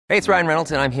Hey, it's Ryan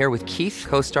Reynolds, and I'm here with Keith,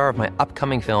 co-star of my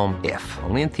upcoming film, If,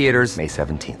 only in theaters May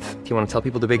 17th. Do you want to tell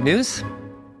people the big news?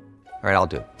 All right, I'll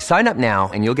do it. Sign up now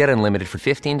and you'll get unlimited for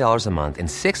 $15 a month and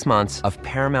 6 months of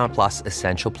Paramount Plus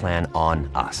Essential Plan on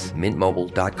us.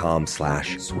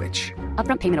 MintMobile.com/switch.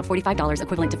 Upfront payment of $45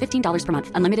 equivalent to $15 per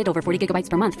month. Unlimited over 40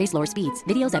 gigabytes per month. Face lower speeds.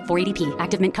 Videos at 480p.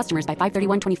 Active Mint customers by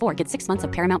 531.24 get 6 months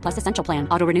of Paramount Plus Essential Plan.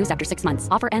 Auto renews after 6 months.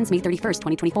 Offer ends May 31st,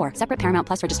 2024. Separate Paramount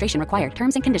Plus registration required.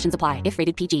 Terms and conditions apply if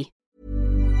rated PG.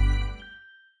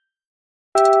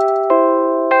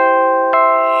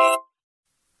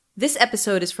 This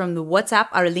episode is from the WhatsApp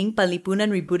Araling Panlipunan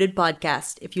Rebooted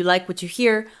podcast. If you like what you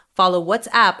hear, follow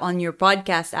WhatsApp on your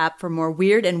podcast app for more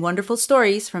weird and wonderful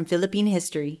stories from Philippine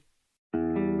history.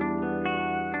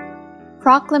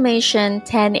 Proclamation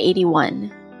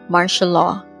 1081, Martial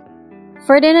Law.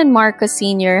 Ferdinand Marcos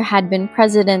Sr. had been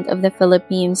president of the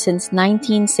Philippines since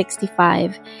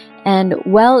 1965, and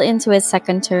well into his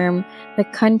second term, the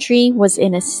country was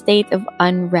in a state of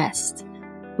unrest.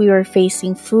 We were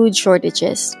facing food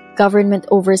shortages, government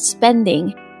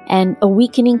overspending, and a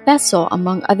weakening peso,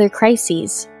 among other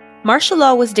crises. Martial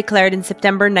law was declared in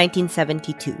September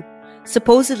 1972,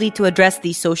 supposedly to address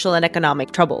these social and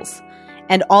economic troubles.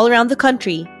 And all around the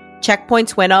country,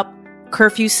 checkpoints went up,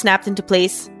 curfews snapped into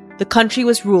place, the country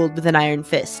was ruled with an iron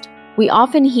fist. We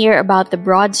often hear about the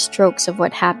broad strokes of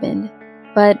what happened,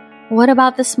 but what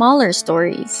about the smaller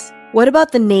stories? What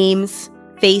about the names,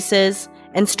 faces,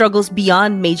 and struggles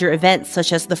beyond major events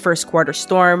such as the First Quarter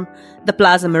Storm, the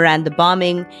Plaza Miranda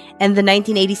bombing, and the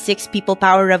 1986 People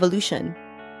Power Revolution?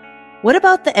 What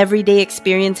about the everyday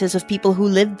experiences of people who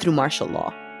lived through martial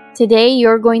law? Today,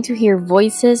 you're going to hear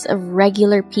voices of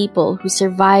regular people who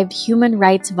survived human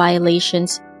rights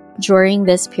violations during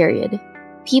this period.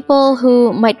 People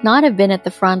who might not have been at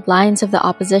the front lines of the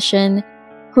opposition,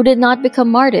 who did not become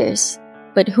martyrs,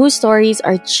 but whose stories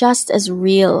are just as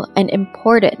real and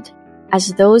important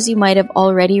as those you might have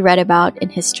already read about in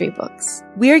history books.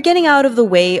 We're getting out of the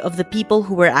way of the people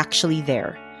who were actually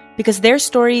there, because their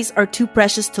stories are too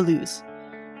precious to lose.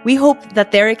 We hope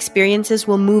that their experiences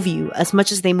will move you as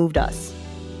much as they moved us.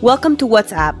 Welcome to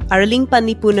WhatsApp, Araling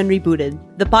Panlipunan Rebooted,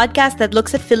 the podcast that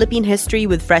looks at Philippine history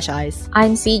with fresh eyes.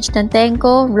 I'm Siege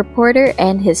Tantenko, reporter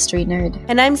and history nerd.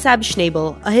 And I'm Sab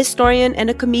Schnabel, a historian and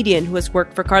a comedian who has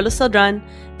worked for Carlos Celdran,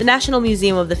 the National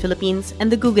Museum of the Philippines, and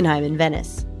the Guggenheim in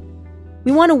Venice.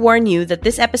 We want to warn you that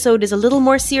this episode is a little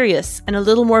more serious and a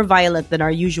little more violent than our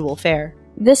usual fare.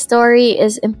 This story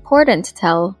is important to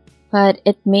tell, but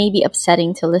it may be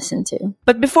upsetting to listen to.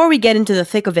 But before we get into the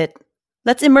thick of it,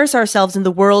 let's immerse ourselves in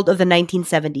the world of the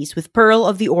 1970s with Pearl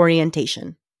of the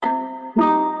Orientation.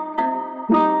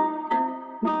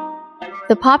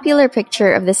 The popular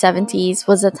picture of the 70s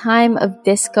was a time of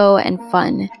disco and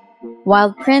fun,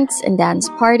 wild prints and dance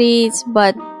parties,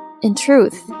 but in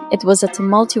truth, it was a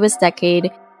tumultuous decade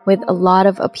with a lot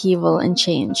of upheaval and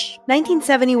change.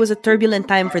 1970 was a turbulent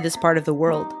time for this part of the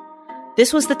world.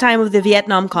 This was the time of the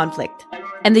Vietnam conflict,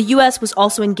 and the US was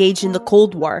also engaged in the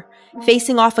Cold War,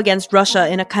 facing off against Russia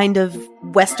in a kind of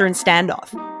Western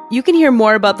standoff. You can hear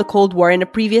more about the Cold War in a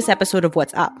previous episode of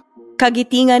What's Up,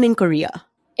 Kagitingan in Korea.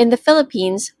 In the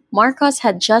Philippines, Marcos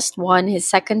had just won his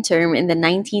second term in the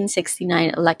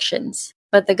 1969 elections.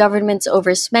 But the government's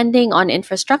overspending on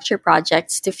infrastructure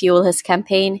projects to fuel his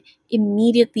campaign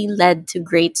immediately led to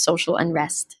great social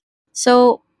unrest.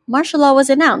 So, martial law was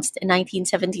announced in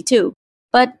 1972.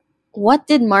 But what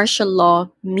did martial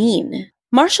law mean?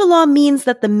 Martial law means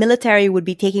that the military would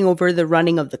be taking over the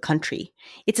running of the country.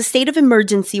 It's a state of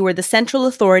emergency where the central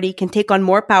authority can take on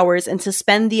more powers and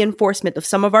suspend the enforcement of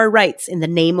some of our rights in the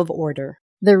name of order.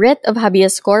 The writ of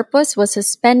habeas corpus was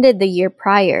suspended the year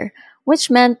prior,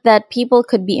 which meant that people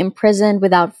could be imprisoned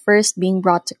without first being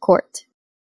brought to court.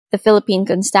 The Philippine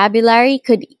Constabulary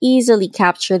could easily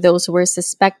capture those who were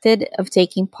suspected of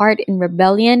taking part in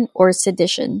rebellion or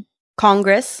sedition.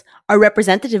 Congress, our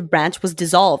representative branch, was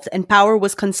dissolved and power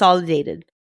was consolidated.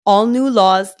 All new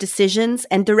laws, decisions,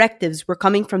 and directives were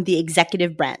coming from the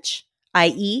executive branch,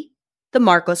 i.e., the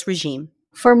Marcos regime.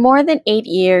 For more than 8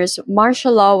 years,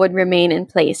 martial law would remain in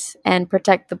place and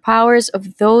protect the powers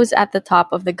of those at the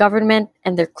top of the government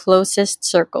and their closest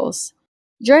circles.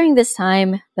 During this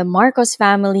time, the Marcos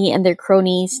family and their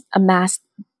cronies amassed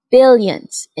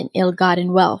billions in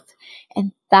ill-gotten wealth,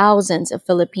 and thousands of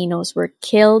Filipinos were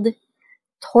killed,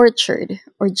 tortured,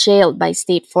 or jailed by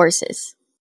state forces.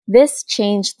 This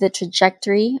changed the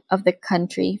trajectory of the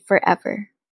country forever.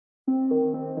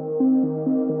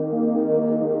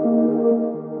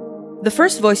 The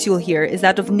first voice you'll hear is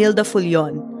that of Nilda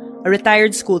Fulion, a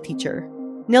retired schoolteacher.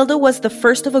 Nilda was the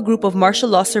first of a group of martial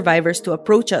law survivors to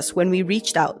approach us when we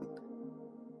reached out.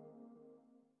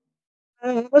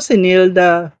 Ako si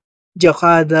Nilda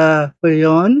Jocada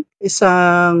Pulion,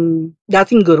 isang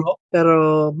dating guro,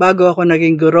 pero bago ako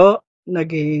naging guro,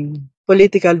 naging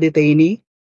political detainee.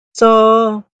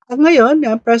 So, ngayon,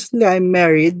 presently I'm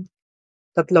married,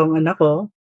 3 anak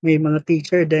ko, may mga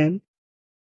teacher din.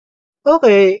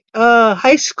 Okay,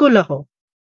 high school ako.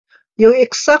 Yung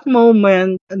exact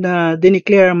moment na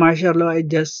dineclare martial law, I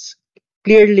just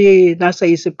clearly nasa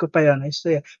isip ko pa yun.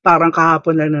 Parang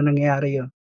kahapon lang na nangyari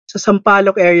yun. Sa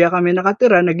Sampaloc area kami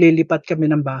nakatira, naglilipat kami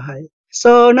ng bahay.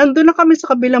 So, nandun na kami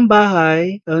sa kabilang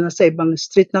bahay, nasa ibang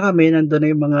street na kami, nandun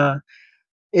na yung mga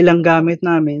ilang gamit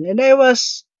namin. And I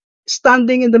was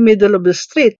standing in the middle of the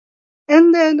street.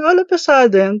 And then, all of a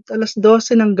sudden,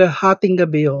 12:00 ng hating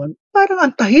gabi yun, parang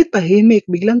ang tahimik,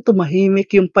 biglang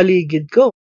tumahimik yung paligid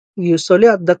ko.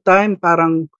 Usually at that time,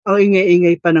 parang ang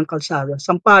ingay-ingay pa ng kalsada.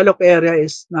 Sampaloc area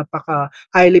is napaka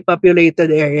highly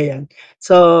populated area yan.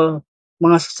 So,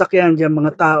 mga sasakyan dyan,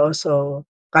 mga tao, so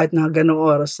kahit na ganong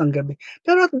oras ng gabi.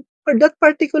 Pero for that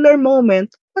particular moment,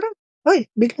 parang,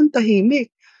 biglang tahimik.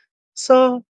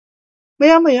 So,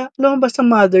 maya-maya, lumabas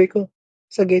ang mother ko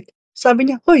sa gate.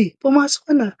 Sabi niya, "Hoy, pumasok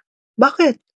ka na."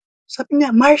 "Bakit?" Sabi niya,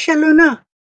 "Martial law na."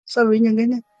 Sabi niya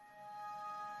ganyan.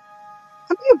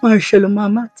 "Ano yung martial law,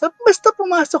 mama?" Sabi, "Basta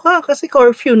pumasok ka kasi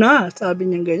curfew na." Sabi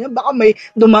niya ganyan. "Baka may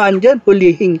dumaan dyan,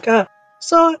 hulihin ka."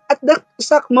 So, at that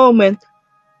exact moment,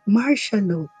 martial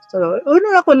law. So,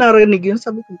 una ako narinig yun,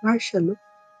 sabi ko, martial law.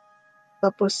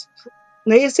 Tapos,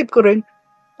 naisip ko rin,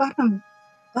 parang,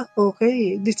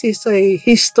 okay. This is a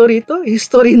history to.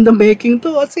 History in the making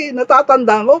to. Kasi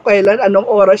natatandaan ko kailan, anong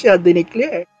oras siya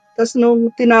dineclare. Tapos nung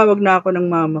tinawag na ako ng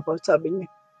mama ko, sabi niya,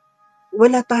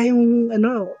 wala tayong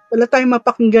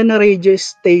mapakinggan na radio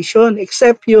station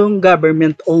except yung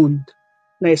government-owned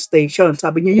na station.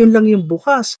 Sabi niya, yun lang yung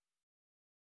bukas.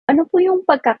 Ano po yung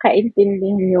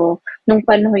pagkakaintindi niyo nung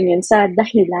panahon yun sa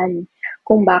dahilan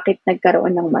kung bakit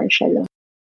nagkaroon ng martial law?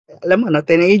 Alam mo, na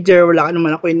teenager, wala ka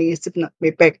naman ako iniisip na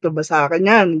may epekto ba sa akin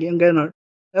yan, yung gano'n.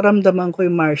 Naramdaman ko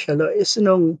yung martial law is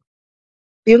yung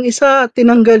isa,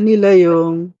 tinanggal nila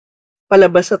yung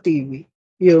palabas sa TV,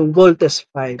 yung Voltes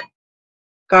 5,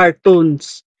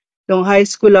 cartoons. Nung high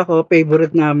school ako,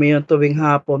 favorite namin yun tuwing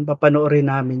hapon,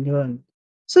 papanoorin namin yun.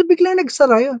 So, bigla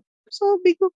nagsara yun.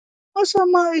 Sabi ko,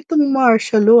 masama itong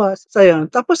martial law. So,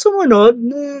 yun. Tapos sumunod,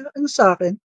 sa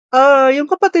akin, yung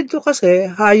kapatid ko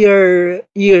kasi, higher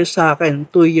years sa akin,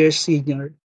 2 years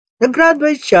senior.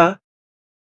 Nag-graduate siya,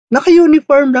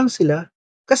 naka-uniform lang sila,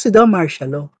 kasi daw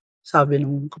martial law, sabi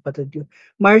ng kapatid ko.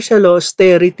 Martial law,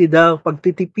 austerity daw,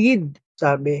 pagtitipid,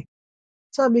 sabi.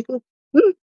 Sabi ko,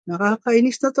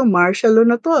 nakakainis na to, martial law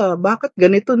na to bakit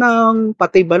ganito na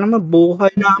pati ba naman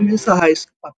buhay namin sa high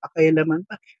school, papakailaman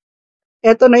pa.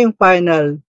 Eto na yung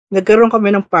final, nagkaroon kami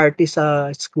ng party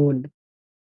sa school.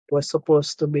 Was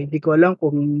supposed to be, di ko alam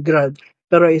kung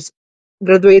pero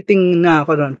graduating na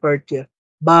ako noon, 4th year.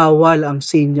 Bawal ang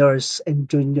seniors and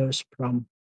juniors prom.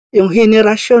 Yung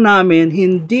henerasyon namin,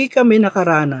 hindi kami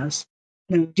nakaranas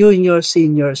ng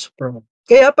junior-seniors prom.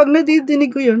 Kaya pag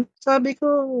nadidinig ko yun, sabi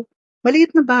ko,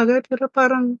 maliit na bagay, pero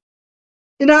parang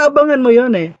inaabangan mo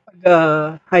yun pag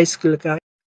high school ka.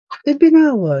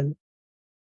 Binawal.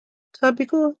 Sabi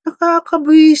ko,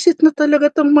 nakakabwisit na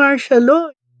talaga tong martial law.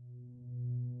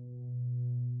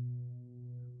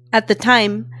 At the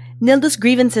time, Nilda's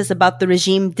grievances about the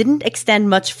regime didn't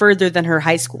extend much further than her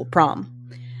high school prom.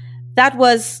 That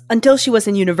was until she was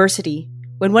in university,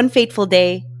 when one fateful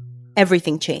day,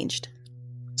 everything changed.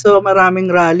 So maraming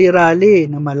rally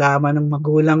na malaman ng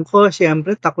magulang ko.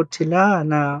 Siyempre, takot sila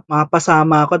na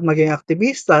mapasama ako at maging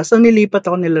aktivista. So nilipat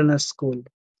ako nila ng school.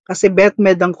 Kasi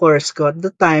BetMed ang course ko. At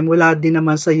the time, wala din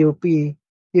naman sa UP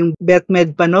yung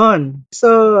BetMed pa noon. So,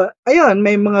 ayun,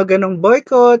 may mga ganong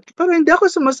boycott. Pero hindi ako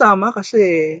sumasama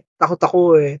kasi takot ako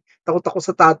Takot ako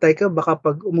sa tatay ko. Baka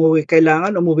pag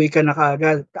kailangan umuwi ka na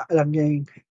kaagad. Alam niya yung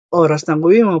oras ng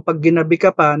uwi mo. Pag ginabi ka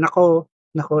pa, nako,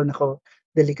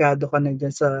 delikado ka na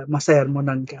dyan sa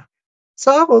masermonan ka.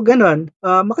 So ako, ganon.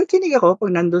 Makikinig ako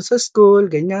pag nandun sa school,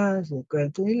 ganyan,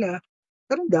 kwento nila.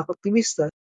 Pero hindi ako aktivista.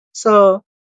 So,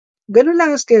 ganon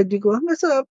lang ang schedule ko. Hanggang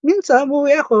sa, minsan,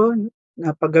 umuwi ako,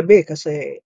 napagabi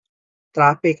kasi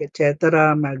traffic,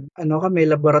 etc. Kami,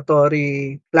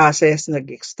 laboratory classes,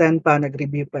 nag-extend pa,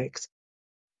 nag-review pa.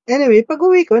 Anyway, pag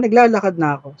uwi ko, naglalakad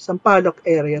na ako. Sampaloc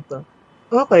area to.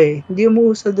 Okay, hindi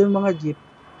umuusad yung mga jeep.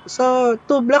 So,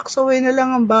 2 blocks away na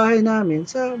lang ang bahay namin.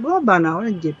 So, bumaba na ako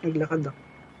ng jeep, naglakad ako.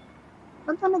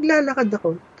 Naglalakad ako.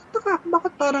 Tataka,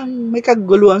 bakit parang may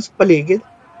kaguluhan sa paligid?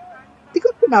 Hindi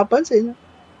ko pinapansin.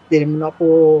 Hindi naman ako,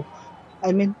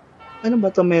 ano ba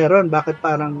to meron? Bakit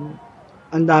parang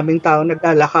Ang daming tao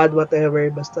naglalakad, whatever,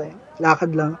 basta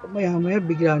lakad lang ako. Maya-maya,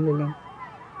 bigla na lang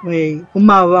may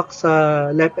humawak sa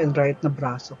left and right na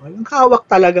braso ko. Yung hawak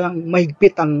talagang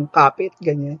mahigpit ang kapit,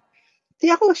 ganyan.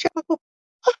 Di ako, siya ako,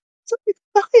 sabi ko,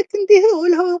 bakit? Hindi,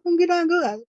 wala akong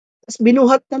ginagawa. Tapos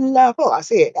binuhat na nila ako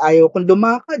kasi ayaw kong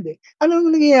lumakad eh. Ano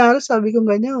nangyayari? Sabi ko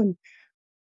ganyan.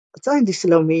 At hindi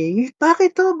sila umiingi.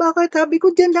 Bakit to? Bakit? Sabi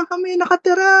ko, diyan lang kami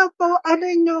nakatira. Ano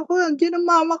nyo ako? Diyan ang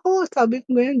mama ko. Sabi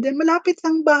ko ngayon, diyan malapit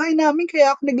lang bahay namin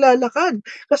kaya ako naglalakad.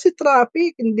 Kasi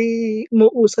traffic, hindi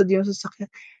umuusad yung sasakyan.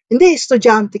 Hindi,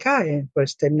 estudyante ka eh.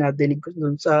 First time na dinig ko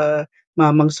dun sa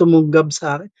mamang sumugab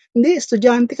sa akin. Hindi,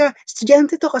 estudyante ka.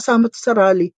 Estudyante to, kasama to sa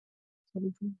rally.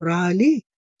 Sabi ko, rally?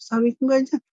 Sabi ko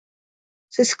ganyan.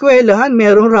 Sa eskwelahan,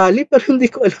 merong rally pero hindi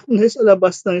ko alam na sa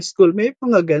labas ng school. May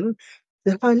mga ganun.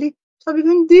 Rally? Sabi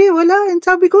ko, hindi, wala. And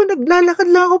sabi ko, naglalakad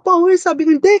lang ako pa uwi. Sabi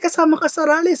ko, hindi, kasama ka sa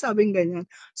rally. Sabi ko, ganyan.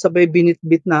 Sabay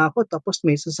binitbit na ako. Tapos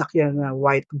may sasakyan na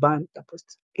white van. Tapos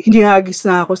hinihagis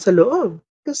na ako sa loob.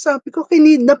 Tapos sabi ko,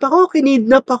 kinidnap ako.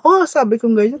 Sabi ko,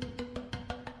 ganyan.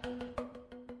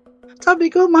 Sabi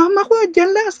ko, mama ko,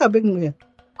 dyan lang. Sabi ko, ganyan.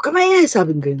 Kamay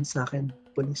sabi ko ganyan sa akin,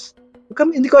 police.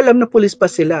 Hindi ko alam na police pa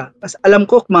sila. Kasi alam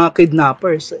ko, mga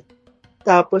kidnappers.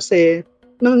 Tapos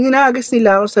nung hinagas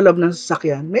nila ako sa loob ng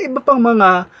sasakyan, may iba pang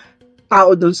mga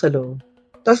tao doon sa loob.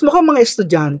 Tapos mukhang mga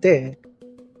estudyante.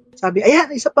 Sabi,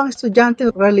 ayan, isa pang estudyante,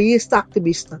 rallyista,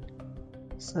 aktivista.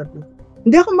 Sabi,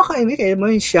 hindi ako makaimik. Kaya mo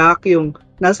yung shock, yung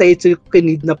nasa isip ko,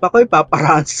 kinidnap ako,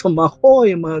 ipaparansom ako,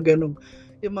 yung mga ganong.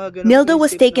 Nilda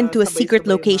was taken to a secret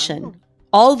location,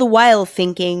 all the while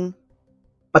thinking,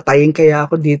 patayin kaya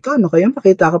ako dito? Ano kaya?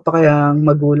 Makita ko pa kaya ang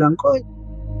magulang ko?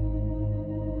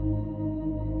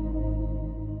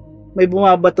 May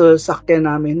bumabato sa sakyan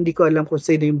namin. Hindi ko alam kung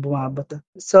sino yung bumabato.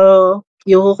 So,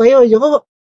 yuko kayo.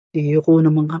 Yuko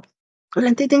naman kami.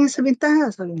 Walang titingin sa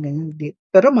bintana. Sabi ganyan.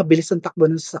 Pero mabilis ang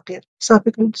takbo ng sasakyan.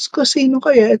 Sabi ko, sino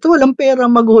kaya? Ito, walang pera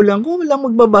magulang ko.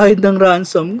 Walang magbabayad ng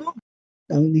ransom ko.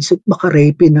 Ang isip, baka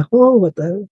rapin ako.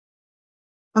 Whatever.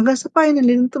 Hanggang sa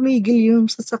finally, nung tumigil yung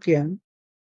sasakyan,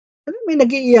 may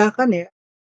nag-iiyakan eh.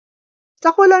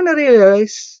 Saka ko lang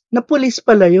na-realize na police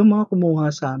pala yung mga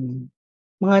kumuha sa amin.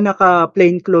 Mga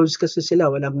naka-plain clothes kasi sila,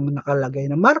 walang nakalagay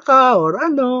na marka or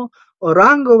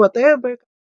rango, whatever.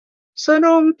 So,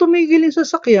 nung tumigil yung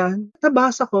sasakyan,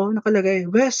 nabasa ko, nakalagay,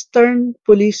 Western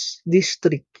Police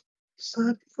District.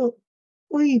 Sabi ko,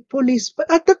 uy, police pa.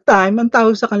 At that time, ang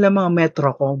tawag sa kanila mga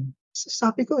Metrocom. So,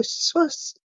 sabi ko,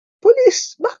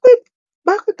 police, bakit?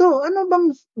 Bakit to? Ano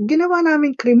bang ginawa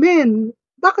naming krimen?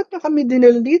 Bakit na kami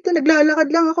dinala dito?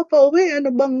 Naglalakad lang ako pa uwi. Ano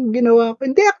bang ginawa ko?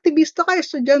 Hindi, aktivista ka,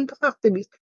 estudyante ka,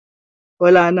 aktivista.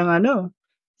 Wala nang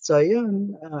So,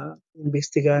 yun,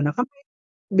 investigahan na kami.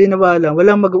 Binawa lang,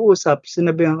 walang mag-uusap,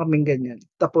 sinabihan kaming ganyan.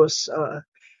 Tapos,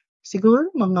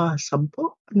 siguro mga 10,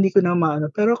 hindi ko na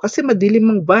maano. Pero kasi madilim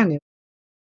ang van eh.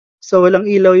 So, walang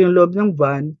ilaw yung loob ng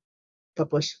van.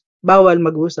 Tapos, bawal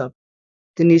mag-usap.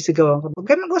 Tinisigawan ko, huwag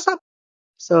kayo mag-usap.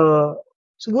 So,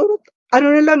 siguro,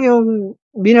 na lang yung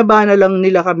binaba na lang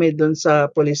nila kami doon sa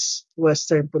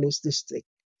Western Police District.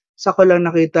 Sa ko lang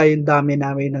nakita yung dami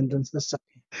namin nandun sa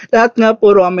sakit. Lahat nga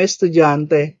puro kami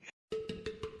estudyante.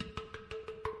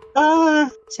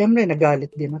 Siyempre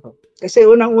nagalit din ako. Kasi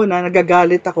unang-una,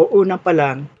 nagagalit ako, unang pa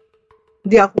lang,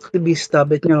 hindi ako aktivista,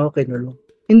 ba't niya ako kinulong?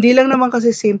 Hindi lang naman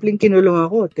kasi simpleng kinulong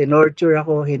ako. Tinorture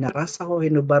ako, hinaras ako,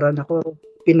 hinubaran ako,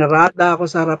 pinarada ako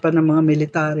sa harapan ng mga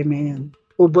military mayan.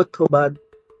 Hubot-hubad.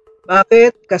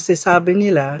 Bakit? Kasi sabi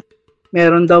nila,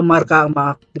 meron daw marka ang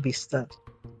mga aktivista.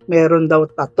 Meron daw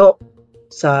tato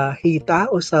sa hita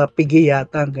o sa pigi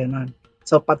yata, gano'n.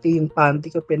 So, pati yung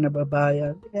panty ko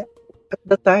pinababayan. At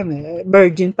the time,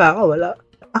 virgin pa ako, wala.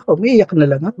 Ako, umiiyak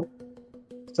na lang ako.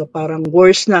 So, parang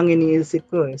worse na ang iniisip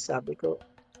ko. Sabi ko,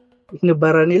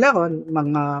 hinubara nila ako,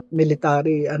 mga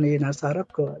military, yung nasa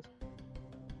harap ko.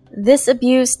 This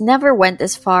abuse never went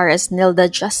as far as Nilda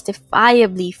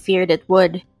justifiably feared it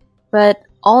would. But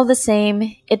all the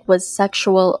same, it was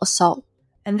sexual assault.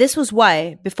 And this was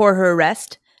why, before her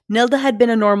arrest, Nilda had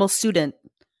been a normal student.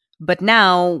 But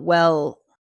now, well...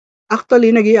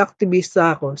 Actually, naging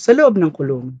aktivista ako sa loob ng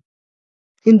kulong.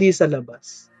 Hindi sa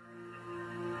labas.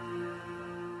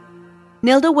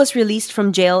 Nilda was released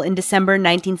from jail in December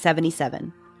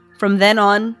 1977. From then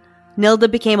on,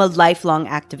 Nilda became a lifelong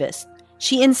activist.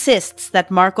 She insists that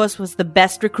Marcos was the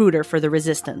best recruiter for the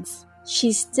resistance.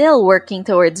 She's still working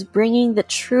towards bringing the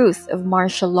truth of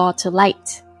martial law to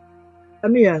light.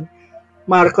 Ano yan?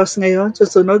 Marcos ngayon,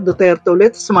 susunod, Duterte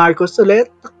ulit, Marcos ulit.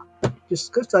 Diyos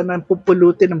ko, sana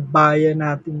pupulutin ang bayan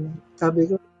natin. Sabi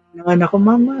ko, anak ko,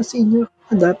 mama, senior,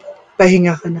 dapat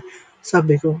pahinga ka na.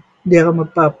 Sabi ko, Hindi ako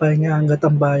magpapahinga hangga't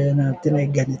ang bayan natin ay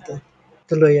ganito.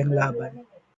 Tuloy ang laban.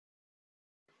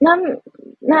 Ma'am,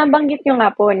 nabanggit niyo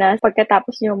nga po na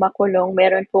pagkatapos niyo makulong,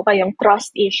 meron po kayong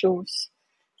trust issues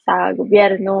sa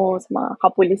gobyerno, sa mga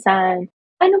kapulisan.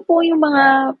 Ano po yung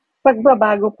mga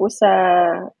pagbabago po sa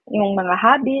yung mga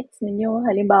habits ninyo?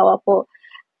 Halimbawa po,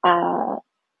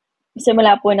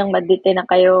 simula po nang madete na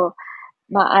kayo,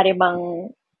 maaari bang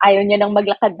ayaw niyo nang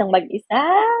maglakad ng mag-isa?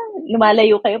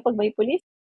 Lumalayo kayo pag may pulis?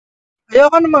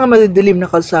 Ayoko ng mga madidilim na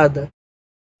kalsada.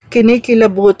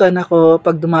 Kinikilabutan ako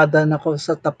pag dumadaan ako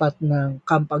sa tapat ng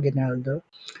Camp Aguinaldo.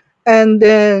 And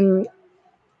then,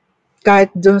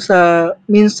 kahit dun sa,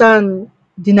 minsan,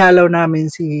 dinalaw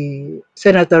namin si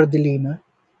Senator De Lima.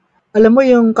 Alam mo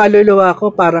yung kaluluwa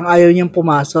ko, parang ayaw niyang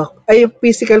pumasok. Ay, yung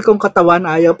physical kong katawan,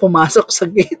 ayaw pumasok sa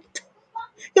gate.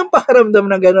 Yung pakiramdam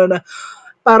na gano'n na,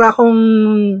 para akong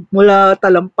mula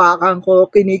talampakan ko,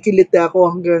 kinikiliti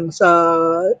ako hanggang sa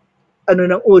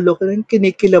ng ulo ko,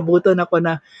 kinikilabutan ako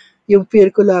na yung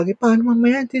fear ko lagi, paano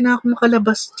mamaya hindi na ako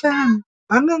makalabas dyan.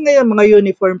 Hanggang ngayon, mga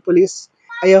uniform police,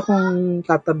 ayaw kong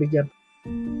tatabi dyan.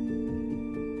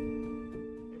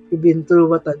 I've been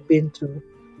through what I've been through.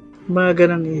 Mga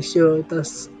ganang issue.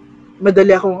 Tapos,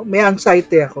 may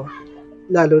anxiety ako.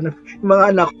 Lalo na, yung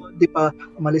mga anak ko, di pa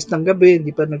umalis ng gabi,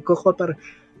 di pa nagkoko, para,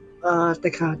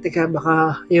 teka,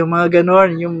 baka yung mga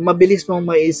ganon, yung mabilis mong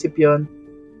maisip yon.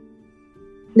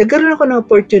 Nagkaroon ako ng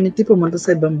opportunity pumunta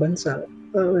sa ibang bansa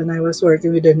when I was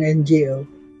working with an NGO.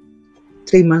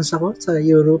 3 months ako sa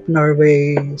Europe,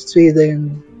 Norway,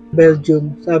 Sweden,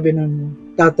 Belgium. Sabi ng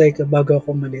tatay ko bago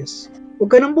ako umalis,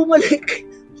 huwag ka nang bumalik.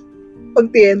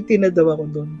 Pag TNT na daw ako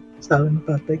doon, sabi ng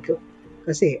tatay ko.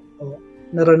 Kasi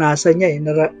naranasan niya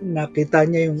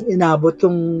nakita niya yung inabot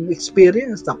kong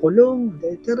experience sa kulong,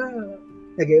 etc.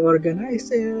 Nag-organize,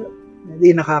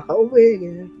 hindi nakakauwi,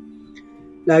 ganyan.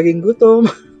 Laging gutom.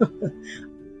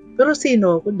 Pero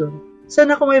sino ako doon?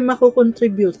 Saan ako may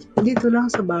makukontribute? Dito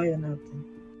lang sa bayan natin.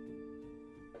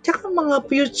 Tsaka mga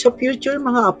future,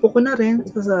 mga apo ko na rin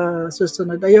sa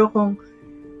susunod. Ayokong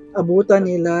abutan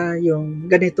nila yung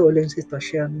ganito uling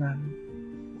sitwasyon na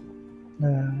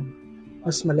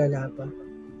mas malala pa.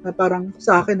 Na parang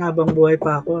sa akin habang buhay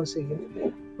pa ako, sige,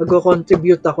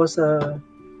 mag-contribute ako sa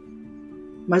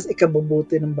mas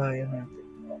ikabubuti ng bayan natin.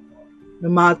 No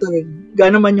matter,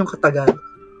 gaano man yung katagal,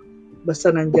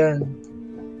 basta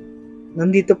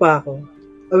nandito pa ako,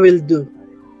 I will do.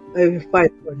 I will fight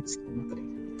for this country.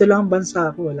 Ito lang ang bansa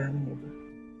ako, wala nang iba.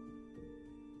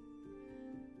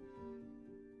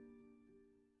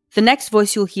 The next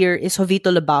voice you'll hear is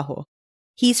Jovito Labajo.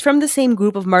 He's from the same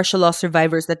group of martial law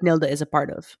survivors that Nilda is a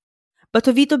part of. But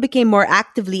Jovito became more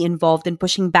actively involved in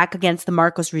pushing back against the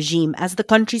Marcos regime as the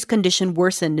country's condition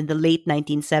worsened in the late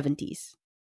 1970s.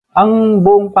 Ang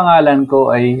buong pangalan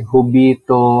ko ay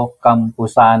Jovito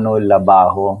Campuzano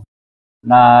Labajo.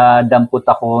 Nadampot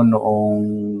ako noong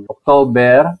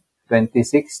October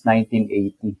 26,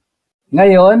 1980.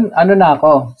 Ngayon, na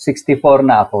ako? 64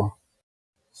 na ako.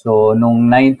 So,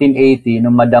 noong 1980,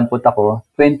 nung madampot ako,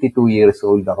 22 years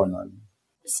old ako noon.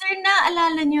 Sir,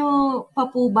 naalala nyo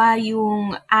pa po ba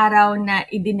yung araw na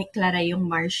idineklara yung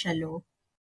martial law?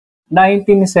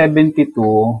 1972,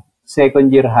 second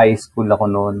year high school ako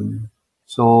noon.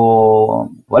 So,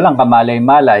 walang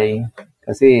kamalay-malay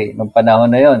kasi nung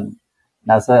panahon na yon,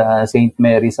 nasa St.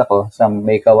 Mary's ako sa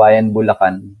May Kawayan,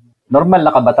 Bulacan. Normal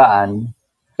na kabataan.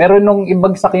 Pero nung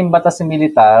ibagsak yung batas sa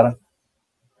militar,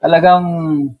 talagang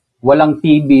walang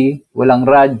TV, walang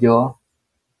radyo.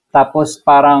 Tapos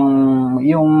parang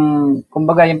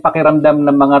kumbaga yung pakiramdam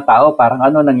ng mga tao, parang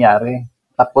ano nangyari.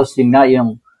 Tapos yun nga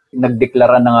yung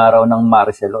nagdeklara ng araw ng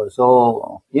martial law. So,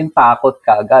 yung takot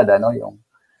kaagad,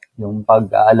 yung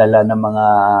pag-aalala ng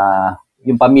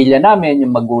yung pamilya namin,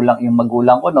 yung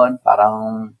magulang ko noon,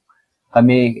 parang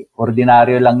kami,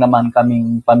 ordinaryo lang naman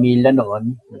kaming pamilya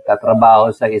noon. Nagtatrabaho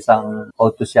sa isang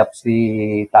auto shop si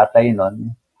tatay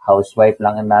noon. Housewife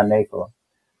lang ang nanay ko.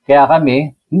 Kaya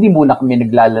kami, hindi muna kami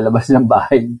naglalabas ng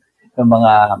bahay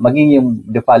maging yung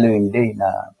the following day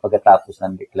na pagkatapos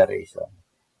ng declaration.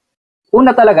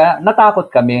 Una talaga,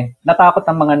 natakot kami. Natakot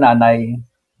ang mga nanay.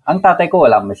 Ang tatay ko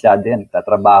wala masyado yan.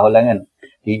 Nagtatrabaho lang yan.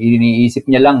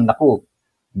 Iniisip niya lang, naku,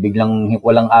 biglang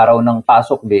walang araw ng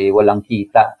pasok, walang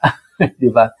kita.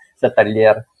 Di ba? Sa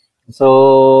talyer.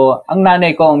 So, ang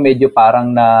nanay ko ang medyo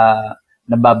parang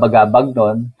nababagabag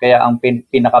doon. Kaya ang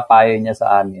pinakapayo niya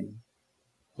sa amin,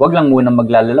 wag lang muna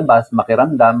maglalabas,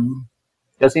 makiramdam.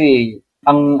 Kasi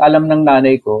ang alam ng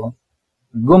nanay ko,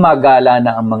 gumagala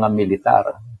na ang mga militar.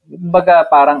 Kumbaga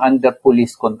parang under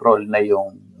police control na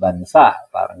yung bansa.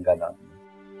 Parang gano'n.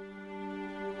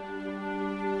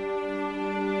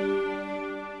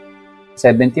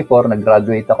 1974,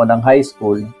 nag-graduate ako ng high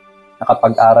school.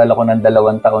 Nakapag-aral ako ng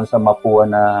 2 taon sa Mapua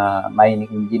na mining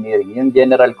engineering, yung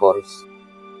general course.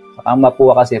 Ang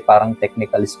Mapua kasi parang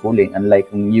technical schooling,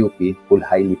 unlike yung UP,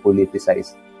 highly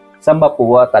politicized. Sa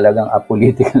Mapua, talagang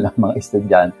apolitical ang mga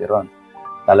estudyante ron.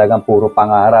 Talagang puro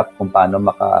pangarap kung paano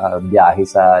makabiyahe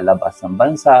sa labas ng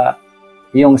bansa.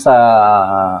 Yung sa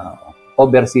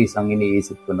overseas ang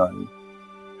iniisip ko noon.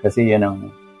 Kasi yun ang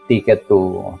ticket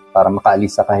para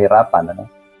makaalis sa kahirapan.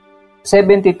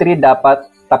 73 dapat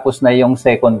tapos na yung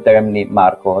second term ni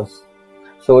Marcos.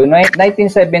 So, in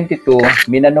 1972,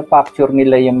 minanufacture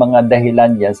nila yung mga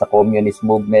dahilan yan sa communist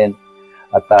movement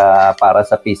at para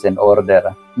sa peace and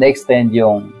order. Na-extend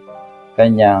yung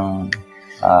kanyang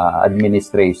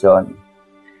administration.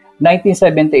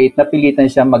 1978, napilitan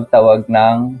siya magtawag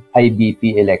ng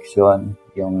IBP election,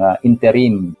 yung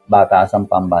interim batasang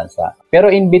pambansa. Pero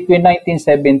in between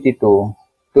 1972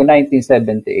 to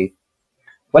 1978,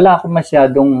 wala akong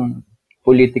masyadong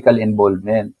political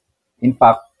involvement. In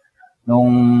fact,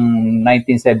 noong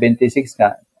 1976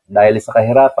 dahil sa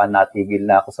kahirapan, natigil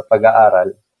na ako sa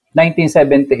pag-aaral.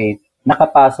 1978,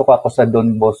 nakapasok ako sa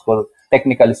Don Bosco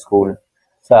Technical School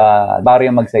sa Barrio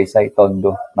Magsaysay,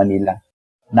 Tondo, Manila.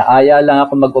 Naaya lang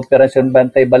ako mag-operasyon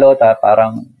Bantay Balota,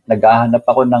 parang naghahanap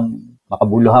ako ng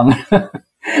makabuluhang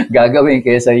gagawin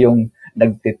kaysa yung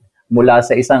mula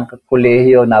sa isang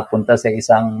kolehiyo napunta sa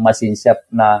isang masinsyap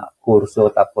na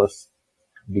kurso tapos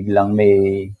biglang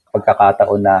may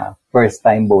pagkakataon na first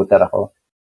time voter ako.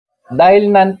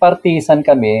 Dahil non-partisan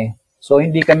kami, so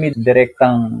hindi kami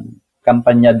direktang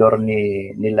kampanyador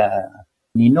nila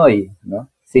Ninoy, no?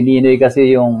 Si Ninoy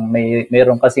kasi yung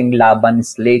mayroon kasing laban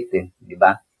slate, di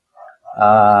ba?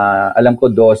 Alam ko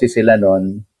 12 sila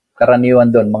noon, karaniwan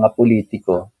doon mga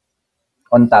politiko.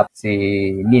 On top si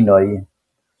Ninoy.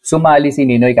 Sumali si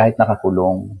Ninoy kahit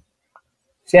nakakulong.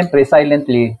 Siyempre,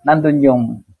 silently, nandun yung,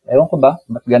 ewan ko ba,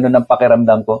 ba't ganun ang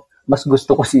pakiramdam ko? Mas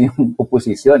gusto ko si yung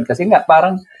oposisyon. Kasi nga,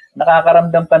 parang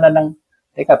nakakaramdam ka na ng,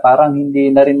 teka, parang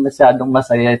hindi na rin masyadong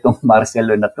masaya itong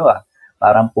martial law na to.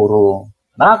 Parang puro,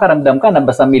 nakakaramdam ka na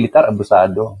basta militar,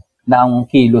 abusado. Na ang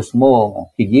kilos mo,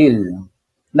 higil.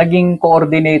 Naging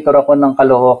coordinator ako ng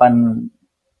Caloocan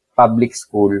Public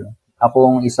School.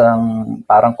 Akong isang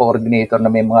parang coordinator na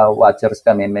may mga watchers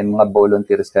kami, may mga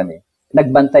volunteers kami.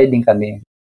 Nagbantay din kami.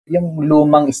 Yung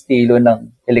lumang estilo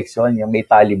ng eleksyon, yung may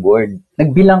tally board.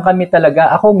 Nagbilang kami talaga.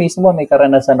 Ako mismo may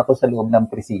karanasan ako sa loob ng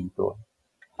presinto.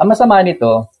 Ang masama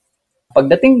nito,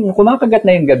 pagdating, kumakagat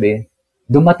na yung gabi,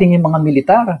 dumating yung mga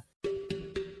militar.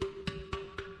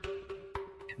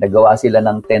 Nagawa sila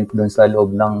ng tent doon sa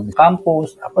loob ng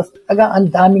campus. Tapos, ang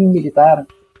daming militar.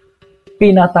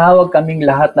 Pinatawag kaming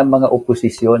lahat ng mga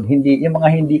oposisyon, yung mga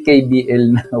hindi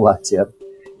KBL na watcher,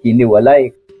 hiniwalay.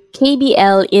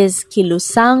 KBL is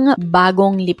Kilusang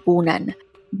Bagong Lipunan,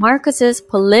 Marcos's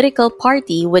political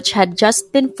party which had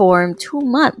just been formed 2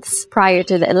 months prior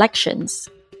to the elections.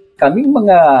 Kaming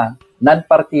mga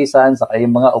non-partisan sa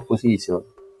kayong mga oposisyon,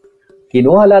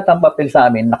 kinuha lahat ang papel sa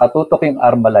amin, nakatutok yung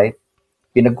Armalite,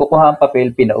 pinagkukuha ang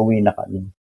papel, pinauwi na kami.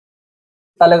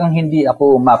 Talagang hindi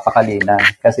ako mapakalina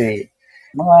kasi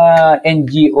mga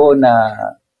NGO na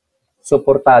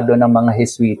suportado ng mga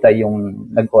Heswita yung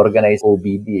nag-organize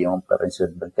OBD, yung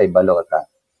Operasyon Bantay Balota.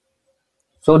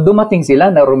 So dumating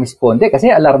sila na rumisponde kasi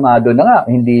alarmado na nga,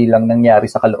 hindi lang nangyari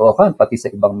sa Caloocan, pati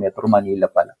sa ibang Metro Manila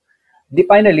pala. Di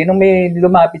finally, nung may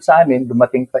lumapit sa amin,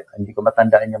 dumating pa, hindi ko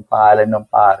matandaan yung pangalan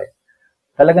ng pare.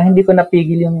 Talagang hindi ko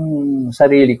napigil yung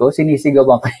sarili ko,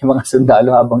 sinisigawan ko yung mga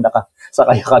sundalo habang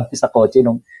nakasakay kami sa kotse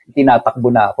nung tinatakbo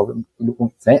na ako.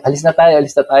 Alis na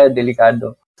tayo,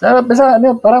 delikado.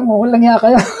 Parang walang hiya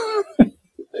kayo.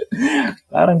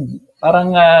 parang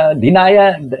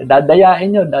dadayain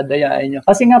nyo.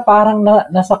 Kasi nga parang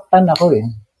nasaktan ako eh.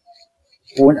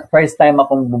 First time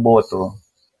akong buboto.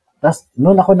 Tapos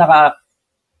noon ako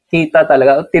nakakita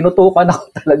talaga, tinutukan ako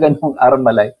talaga ng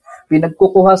Armalite.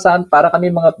 Pinagkukuha saan para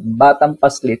kami mga batang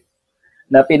paslit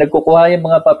na pinagkukuha yung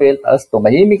mga papel, tapos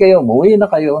tumahimik kayo, umuwi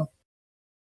na kayo.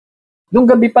 Nung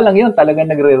gabi pa lang yun, talagang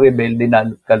nagre-rebelde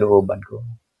na kalooban ko.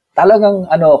 Talagang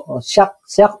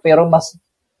shock pero mas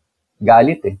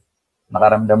galit eh.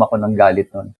 Nakaramdam ako ng galit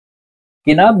nun.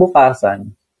 Kinabukasan,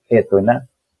 eto na.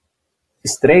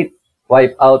 Straight,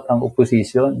 wipe out ang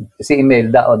opposition. Si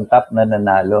Imelda on top na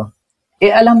nanalo.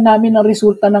 Alam namin ang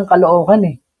resulta ng Caloocan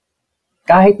eh.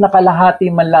 Kahit nakalahati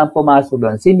man lang pumasok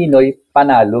doon, si Ninoy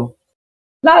panalo.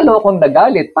 Lalo akong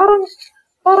nagalit.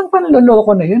 Parang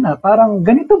panloloko na yun ha. Parang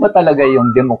ganito ba talaga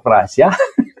yung demokrasya?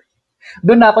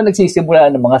 Doon na ako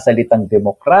nagsisimula ng mga salitang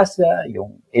demokrasya,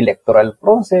 yung electoral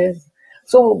process.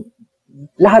 So,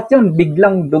 lahat yun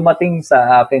biglang dumating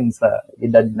sa akin sa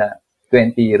edad na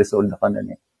 20 years old ako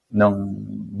noon nung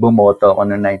bumoto ako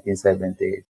noong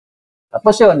 1978.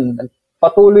 Tapos yun,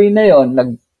 patuloy na yun,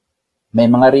 may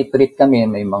mga retreat kami,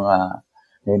 may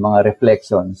mga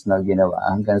reflections na ginawa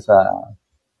hanggang sa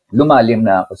lumalim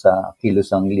na ako sa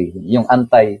Kilusang Lihim, yung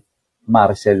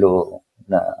anti-martial law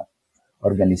na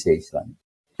organization.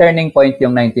 Turning point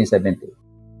yung 1978.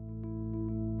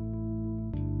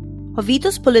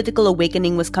 Jovito's political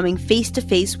awakening was coming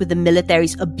face-to-face with the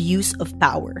military's abuse of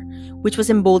power, which was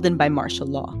emboldened by martial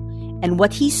law. And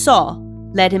what he saw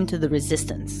led him to the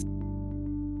resistance.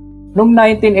 Noong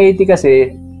 1980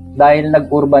 kasi, dahil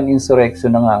nag-urban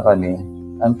insurrection na nga kami,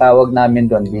 ang tawag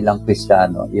namin doon bilang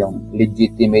Kristiyano, yung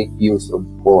legitimate use of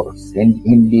force,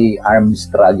 hindi armed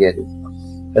struggle.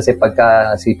 Kasi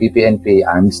pagka CPP-NP,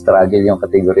 armed struggle yung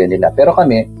kategorya nila. Pero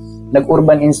kami,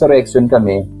 nag-urban insurrection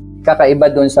kami, kakaiba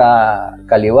doon sa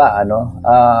kaliwa,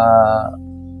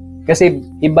 kasi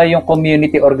iba yung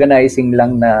community organizing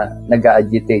lang na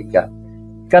nag-agitate ka.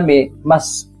 Kami,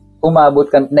 mas umabot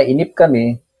kami, nainip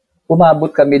kami, umabot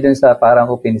kami doon sa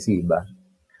parang opensiba.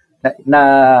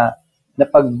 Na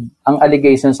pag ang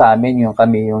allegation sa amin, yung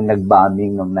kami yung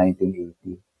nag-bombing noong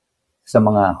 1980 sa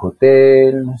mga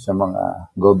hotel, sa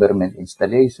mga government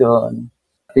installation.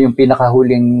 Yung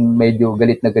pinakahuling medyo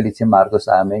galit na galit si Marcos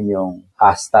sa amin, yung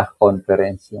ASTA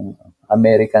conference, yung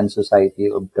American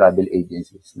Society of Travel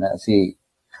Agencies, na si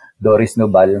Doris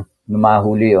Nubal,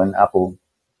 numahuli yun, ako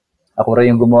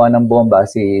rin yung gumawa ng bomba,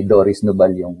 si Doris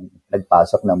Nubal yung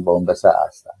nagpasok ng bomba sa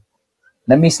ASTA.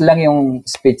 Na-miss lang yung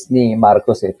speech ni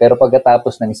Marcos pero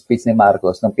pagkatapos ng speech ni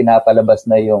Marcos, nung pinapalabas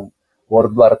na yung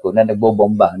World War II na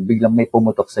nagbobombahan, biglang may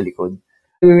pumutok sa likod.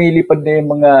 Lumilipad na yung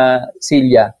mga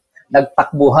silya,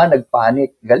 nagtakbuhan,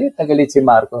 nagpanik, galit na galit si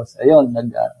Marcos. Ayun,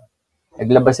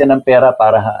 naglabas siya ng pera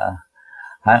para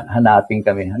hanapin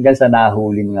kami. Hanggang sa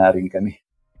nahulin nga rin kami.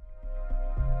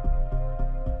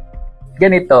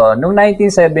 Ganito, noong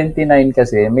 1979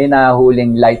 kasi, may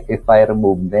nahuling Light a Fire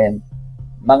movement.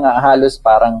 Mga halos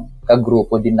parang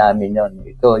kagrupo din namin yon.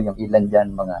 Ito, yung ilan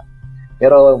dyan,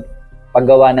 Pero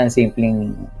paggawa ng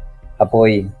simpleng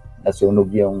apoy, nasunog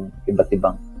yung iba't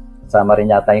ibang. Sama rin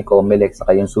yata yung Comelec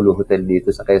saka yung Sulu Hotel dito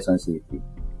sa Quezon City.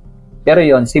 Pero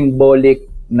yon symbolic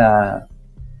na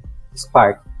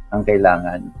spark ang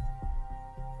kailangan.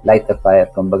 Light a fire.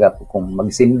 Kumbaga, kung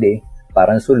magsindi,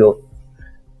 parang sulo,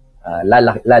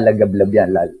 lalagablab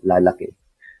yan, lalaki.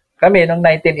 Kami, noong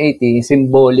 1980,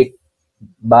 symbolic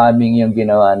bombing yung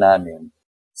ginawa namin.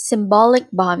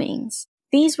 Symbolic bombings.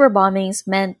 These were bombings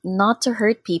meant not to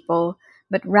hurt people,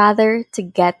 but rather to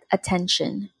get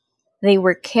attention. They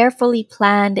were carefully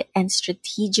planned and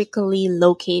strategically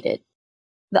located.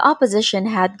 The opposition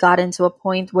had gotten to a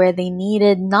point where they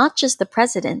needed not just the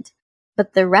president,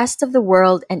 but the rest of the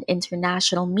world and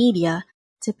international media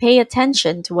to pay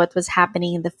attention to what was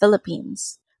happening in the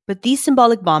Philippines. But these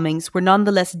symbolic bombings were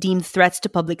nonetheless deemed threats to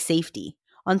public safety,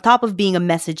 on top of being a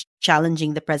message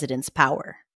challenging the president's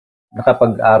power.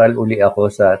 Nakapag-aral uli ako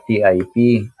sa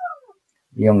TIP,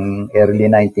 yung early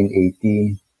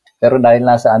 1980. Pero dahil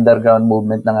nasa underground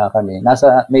movement na nga kami,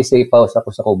 may safe house ako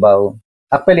sa Cubao.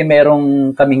 Actually,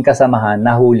 merong kaming kasamahan,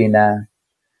 nahuli na,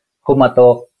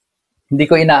 kumatok. Hindi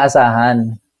ko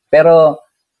inaasahan. Pero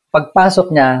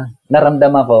pagpasok niya,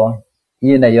 naramdaman ko,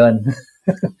 yun na yun.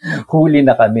 Huli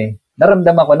na kami.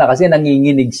 Naramdaman ko na kasi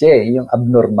nanginginig siya yung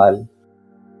abnormal.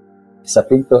 Sa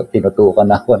pinto, tinutukan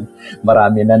ako.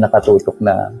 Marami na nakatutok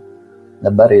na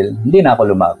baril. Hindi na ako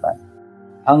lumaban.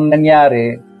 Ang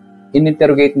nangyari,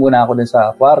 in-interrogate muna ako dun sa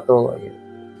kwarto.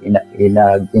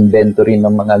 Inag-inventory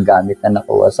ng mga gamit na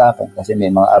nakuha sa akin kasi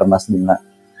may mga armas din na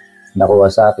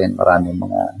nakuha sa akin. Maraming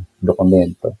mga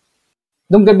dokumento.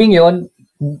 Nung gabing yon,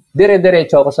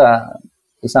 dire-diretso ako sa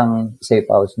isang safe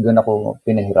house. Doon ako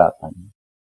pinahirapan.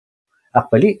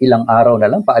 Actually, ilang araw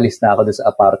na lang, paalis na ako doon sa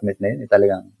apartment na yun.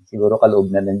 Talagang siguro kaloob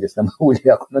na ng Diyos na mahuli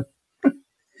ako nun.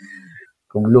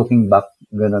 Kung looking back,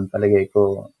 ganun palagay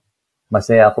ko,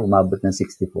 masaya ako umabot ng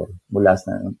 64 mula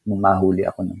sa nung mahuli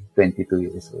ako ng 22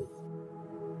 years old.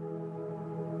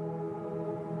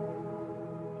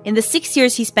 In the 6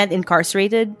 years he spent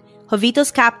incarcerated,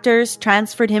 Jovito's captors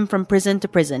transferred him from prison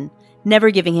to prison, never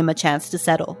giving him a chance to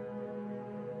settle.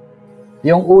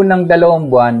 Yung unang 2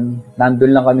 buwan,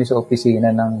 nandun lang kami sa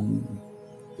opisina ng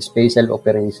Special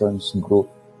Operations Group.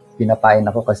 Pinapain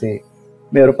ako kasi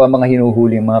meron pa mga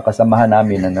hinuhuli mga kasamahan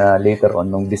namin na later on,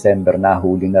 nung December,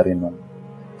 nahuli na rin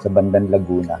sa bandang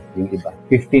Laguna, yung iba.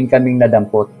 15 kaming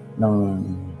nadampot ng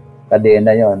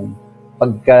kadena yon.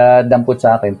 Pagkadampot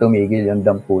sa akin, tumigil yung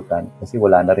damputan kasi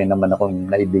wala na rin naman akong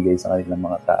naibigay sa kanilang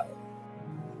mga tao.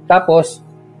 Tapos,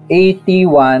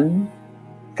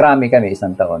 81, krami kami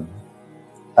isang taon.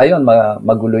 Ayun,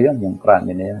 magulo yun, yung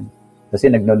krami na yun. Kasi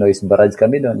nagno-noise barrage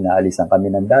kami doon, naalisan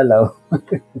kami ng dalaw.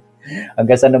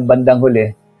 Hanggang sa nung bandang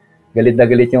huli, galit na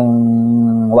galit yung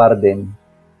warden.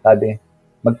 Sabi,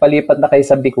 magpalipat na kayo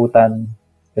sa Bikutan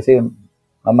kasi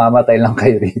mamamatay lang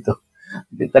kayo rito.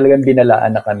 Talagang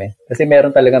binalaan na kami. Kasi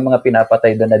meron talagang mga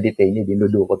pinapatay doon na detainee,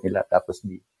 dinudukot nila. Tapos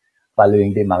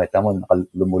following day, makita mo,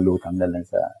 lumulutang na lang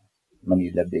sa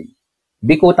Manila Bay.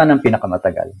 Bikutan ang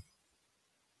pinakamatagal.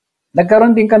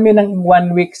 Nagkaroon din kami ng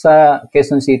 1 week sa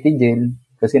Quezon City Jail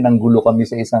kasi nanggulo kami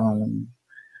sa isang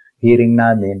hearing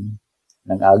namin.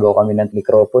 Nang-agaw kami ng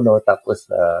mikropono tapos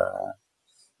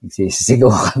nagsisigaw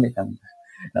kami ng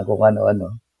kung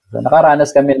ano-ano. So,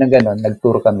 nakaranas kami ng gano'n,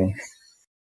 nag-tour kami.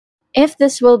 If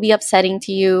this will be upsetting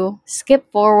to you, skip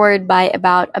forward by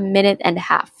about a minute and a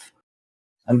half.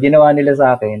 Ang ginawa nila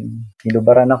sa akin,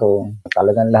 hinubaran ako,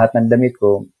 talagang lahat ng damit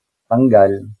ko,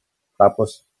 tanggal,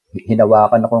 tapos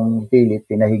hinawakan akong pilit,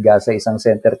 pinahiga sa isang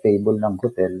center table ng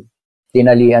hotel,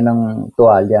 tinalian ng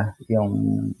tuwalya yung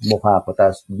mukha ko,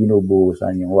 tapos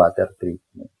binubuhusan yung water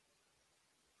treatment.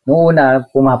 Noong una,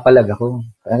 pumapalag ako.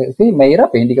 Kasi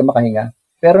mahirap hindi ka makahinga.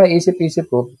 Pero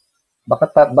naisip-isip ko,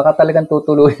 baka talagang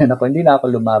tutuluyan ako, hindi na ako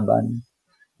lumaban.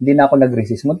 Hindi na ako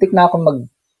nag-resist. Muntik na ako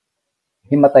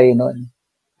maghimatay noon.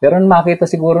 Pero makita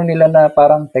siguro nila na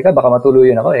parang, teka, baka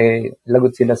matuluyan ako,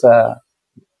 lagot sila sa.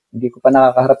 Hindi ko pa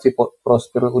nakakaharap si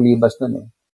Prospero Olivas noon.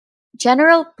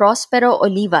 General Prospero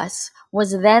Olivas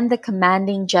was then the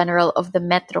commanding general of the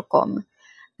Metrocom,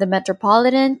 the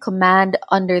Metropolitan Command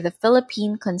under the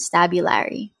Philippine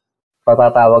Constabulary.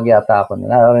 Patatawag yata ako.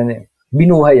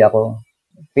 Binuhay ako.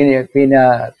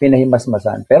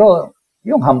 Pinahimasmasan. Pero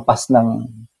yung hampas ng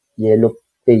yellow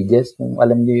pages, kung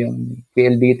alam niyo yung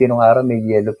PLDT nung araw, may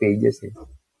yellow pages.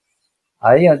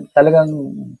 Ayun, talagang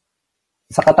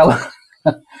sa katawan.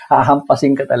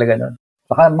 Hahampasin ka talaga nun.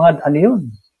 Baka mga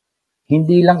yun,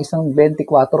 hindi lang isang 24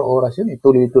 oras yun,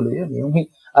 tuloy-tuloy yun. Yung,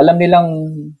 alam nilang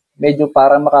medyo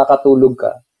parang makakatulog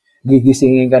ka,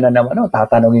 gigisingin ka na naman,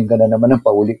 tatanungin ka na naman ng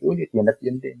paulit-ulit, yun at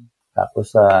yun din.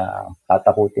 Tapos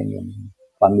tatakutin yung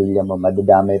pamilya mo,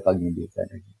 madadamay pag hindi ka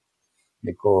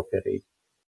nag-cooperate.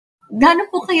 Gaano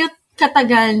po kayo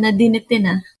katagal na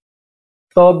dinitin?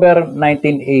 October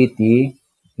 1980,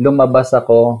 lumabas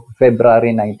ako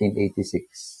February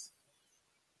 1986.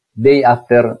 Day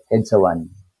after EDSA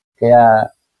 1. Kaya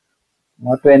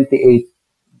mga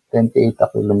 28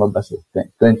 ako lumabas.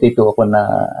 22 ako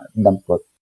na dampot.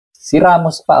 Si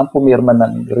Ramos pa ang pumirma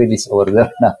ng release order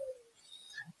na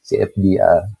si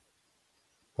FDR.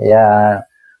 Kaya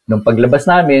nung paglabas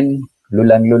namin,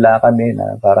 lulang-lula kami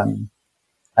na parang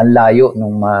ang layo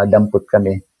nung madampot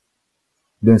kami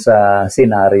dun sa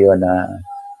senaryo na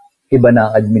iba na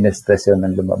ang administrasyon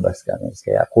ng lumabas kami.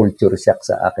 Kaya culture shock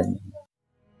sa akin.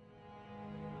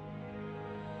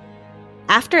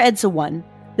 After EDSA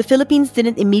 1, the Philippines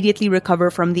didn't immediately recover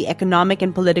from the economic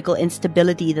and political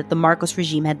instability that the Marcos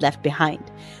regime had left behind,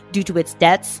 due to its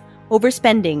debts,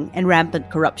 overspending, and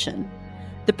rampant corruption.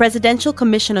 The Presidential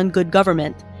Commission on Good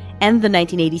Government and the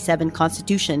 1987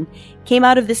 Constitution came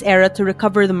out of this era to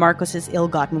recover the Marcoses'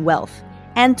 ill-gotten wealth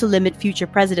and to limit future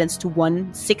presidents to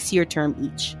 1 6-year term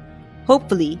each,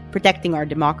 hopefully protecting our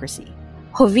democracy.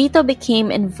 Jovito became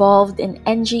involved in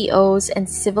NGOs and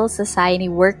civil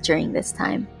society work during this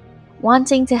time,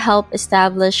 wanting to help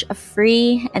establish a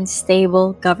free and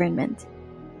stable government.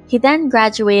 He then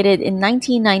graduated in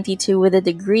 1992 with a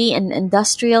degree in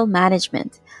industrial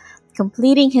management,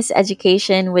 completing his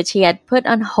education which he had put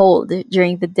on hold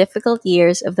during the difficult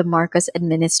years of the Marcos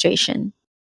administration.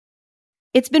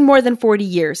 It's been more than 40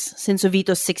 years since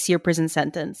Jovito's 6-year prison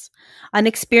sentence, an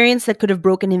experience that could have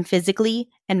broken him physically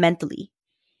and mentally.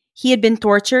 He had been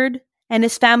tortured, and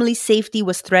his family's safety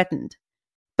was threatened.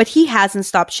 But he hasn't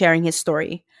stopped sharing his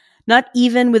story, not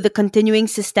even with the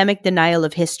continuing systemic denial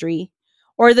of history,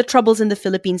 or the troubles in the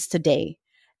Philippines today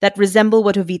that resemble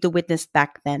what Jovito witnessed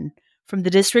back then, from the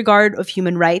disregard of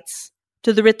human rights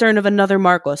to the return of another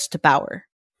Marcos to power.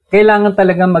 Kailangan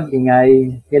talaga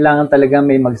mag-ingay, kailangan talaga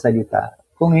may magsalita.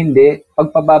 Kung hindi,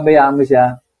 pagpababayaan mo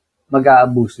siya,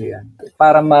 mag-aabuso yan.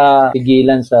 Para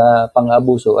mapigilan sa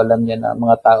pang-abuso, alam niya na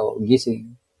mga tao gising.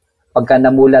 Pagka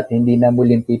namulat, hindi na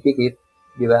muling pipikit,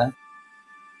 di ba?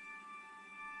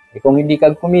 Kung hindi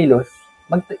ka kumilos,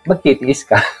 magtitiis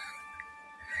ka.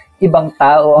 Ibang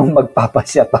tao ang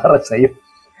magpapasya para sa'yo.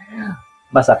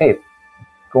 Masakit.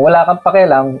 Kung wala kang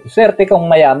pakialam, swerte kung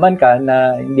mayaman ka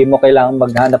na hindi mo kailangang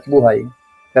maghanap buhay.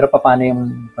 Pero paano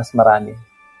yung mas marami?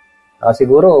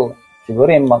 Siguro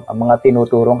yung mga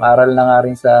tinuturong aral na nga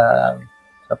rin sa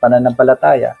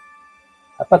pananampalataya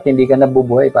Dapat hindi ka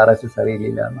nabubuhay para sa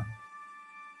sarili lamang.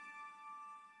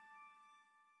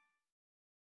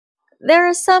 There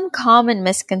are some common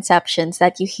misconceptions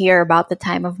that you hear about the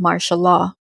time of martial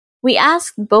law. We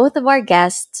asked both of our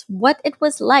guests what it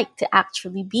was like to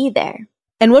actually be there.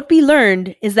 And what we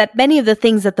learned is that many of the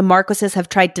things that the Marcoses have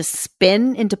tried to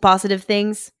spin into positive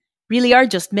things really are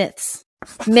just myths.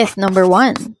 Myth number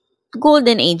 1.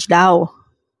 Golden Age daw.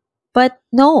 But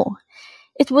no,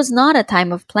 it was not a time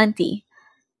of plenty.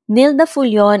 Nilda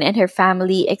Fulion and her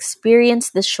family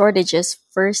experienced the shortages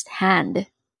firsthand.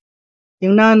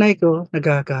 Yung nanay ko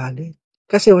nagagalit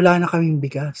kasi wala na kaming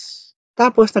bigas.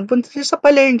 Tapos nagpunta siya sa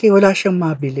palengke, wala siyang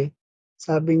mabili.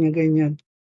 Sabi niya ganyan.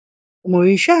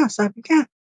 Umuwi siya, sabi niya,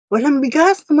 walang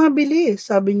bigas na mabili.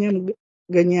 Sabi niya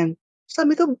ganyan.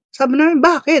 Sabi namin,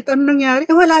 bakit? Ano nangyari?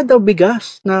 Wala daw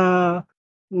bigas na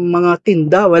mga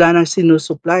tinda, wala nang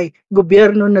sinusupply.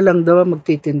 Gobyerno na lang daw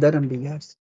magtitinda ng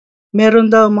bigas. Meron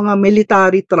daw mga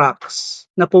military trucks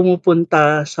na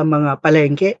pumupunta sa mga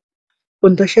palengke.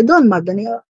 Punta siya doon, madali.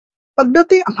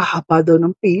 Pagdating, ang haba daw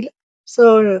ng pila.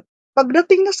 So,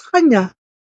 pagdating na sa kanya,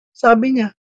 sabi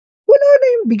niya, wala na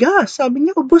yung bigas. Sabi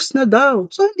niya, ubos na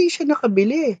daw. So, hindi siya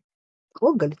nakabili.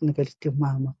 Ako, galit na galit yung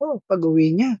mama ko pag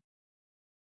uwi niya.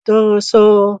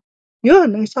 So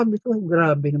yun, ay sabi ko,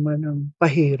 grabe naman ang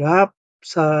pahirap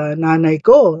sa nanay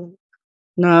ko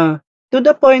na to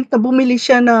the point na bumili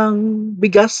siya ng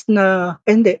bigas na,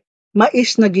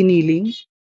 mais na giniling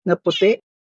na puti.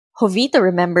 Jovito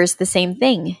remembers the same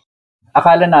thing.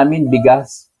 Akala namin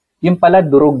bigas. Yung pala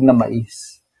durog na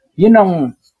mais. Yun ang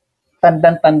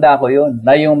tandang-tanda ko yun.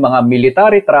 Na yung mga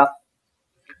military truck,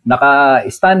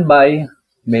 naka-standby,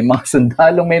 may mga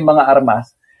sundalong, may mga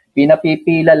armas,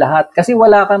 pinapipila lahat. Kasi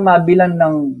wala kang mabilan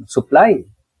ng supply.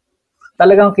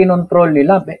 Talagang kinontrol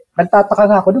nila. Nagtataka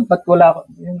nga ako doon,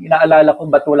 yung inaalala ko,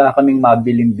 ba't wala kaming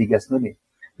mabiling bigas noon eh.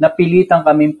 Napilitan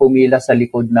kaming pumila sa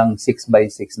likod ng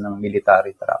 6x6 ng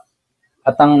military truck.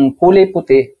 At ang kulay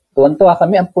puti, tuwan-tuwa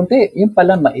kami, ang puti, yung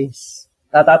pala mais.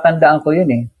 Natatandaan ko yun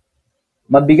eh.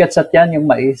 Mabigat sa tiyan yung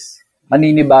mais.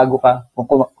 Maninibago ka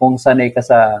kung sanay ka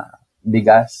sa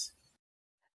bigas.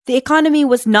 The economy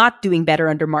was not doing better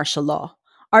under martial law.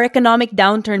 Our economic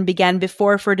downturn began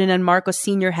before Ferdinand Marcos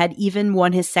Sr. had even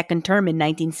won his second term in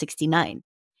 1969.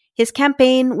 His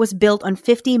campaign was built on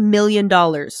 $50 million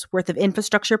worth of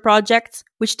infrastructure projects,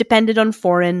 which depended on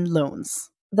foreign loans.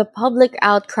 The public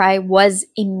outcry was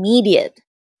immediate,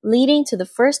 leading to the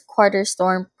first quarter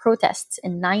storm protests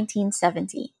in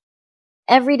 1970.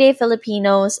 Everyday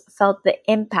Filipinos felt the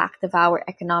impact of our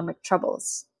economic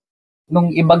troubles.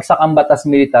 Nung ibagsak ang batas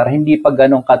militar, hindi pa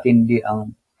ganong katindi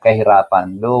ang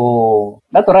kahirapan. Though,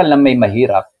 natural na may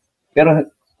mahirap.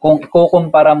 Pero kung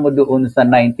ikukumpara mo doon sa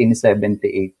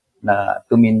 1978 na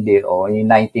tumindi o yung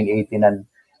 1980 na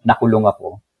nakulong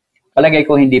ako, palagay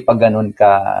ko hindi pa ganon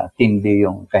katindi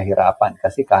yung kahirapan.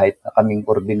 Kasi kahit kaming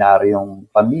ordinaryong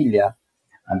pamilya,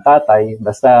 ang tatay,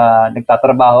 basta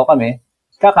nagtatrabaho kami,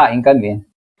 kakain kami.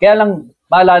 Kaya lang,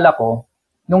 maalala ko,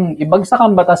 nung ibagsak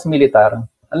ang batas militar,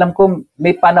 alam ko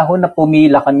may panahon na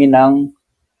pumila kami ng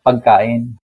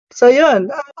pagkain. So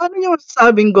yun, ano yung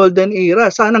sabing golden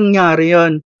era? Saan nangyari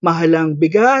yun? Mahal ang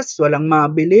bigas, walang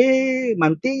mabili,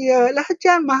 mantiya, lahat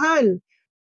yan mahal.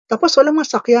 Tapos walang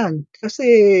masakyan kasi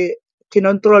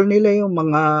kinontrol nila yung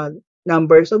mga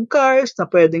numbers of cars na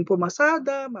pwedeng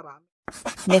pumasada, marami.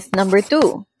 Myth number 2.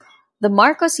 The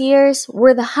Marcos years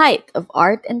were the height of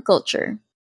art and culture.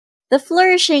 The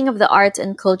flourishing of the arts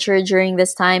and culture during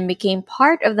this time became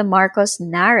part of the Marcos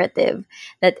narrative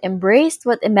that embraced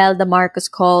what Imelda Marcos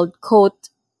called,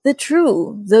 quote, the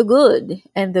true, the good,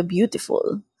 and the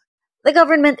beautiful. The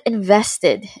government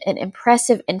invested in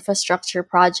impressive infrastructure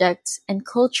projects and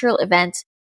cultural events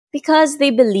because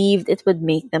they believed it would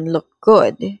make them look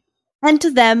good. And to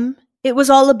them, it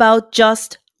was all about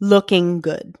just looking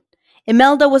good.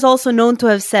 Imelda was also known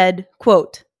to have said,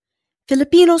 quote,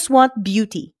 Filipinos want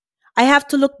beauty. I have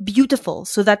to look beautiful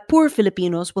so that poor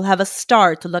Filipinos will have a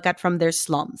star to look at from their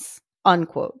slums,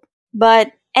 unquote.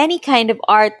 But any kind of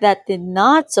art that did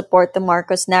not support the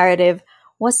Marcos narrative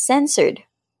was censored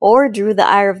or drew the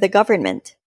ire of the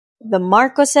government. The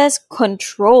Marcoses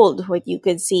controlled what you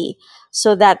could see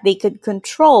so that they could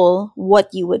control what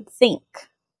you would think.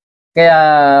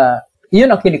 Kaya,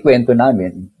 yun ang kinikwento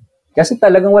namin. Kasi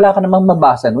talagang wala ka namang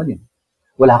mabasa nun eh.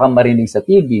 Wala kang marinig sa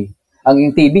TV.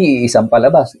 Ang TV, iisang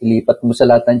palabas. Ilipat mo sa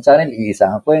lahat ng channel,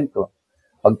 iisang kwento.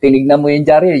 Pag tinignan mo yung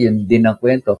dyaryo, yun din ang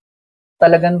kwento.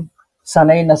 Talagang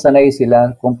sanay na sanay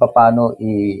sila kung paano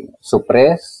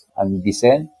i-suppress ang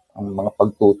dissent, ang mga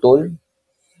pagtutol.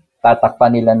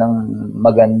 Tatakpan nila ng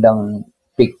magandang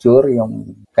picture,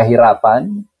 yung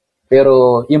kahirapan.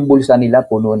 Pero yung bulsa nila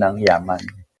puno ng yaman.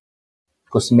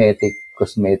 Cosmetic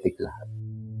lahat.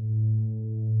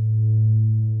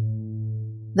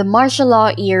 The martial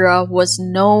law era was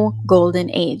no golden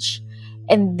age.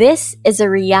 And this is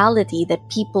a reality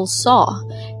that people saw,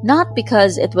 not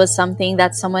because it was something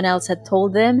that someone else had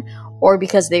told them or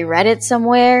because they read it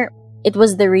somewhere. It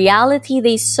was the reality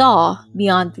they saw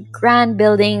beyond the grand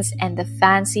buildings and the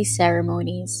fancy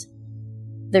ceremonies.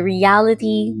 The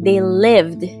reality they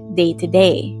lived day to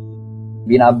day.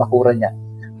 Binabakura niya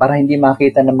para hindi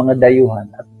makita ng mga dayuhan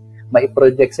at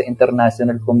mai-project sa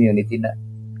international community na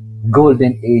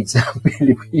golden age ng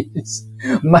Philippines.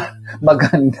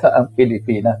 Maganda ang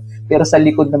Pilipinas. Pero sa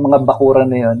likod ng mga bakura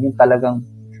na yun, yung talagang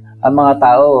ang mga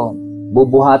tao,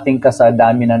 bubuhating ka sa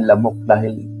dami ng lamok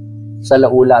dahil sa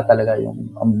laula talaga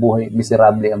yung ang buhay,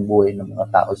 miserable ang buhay ng mga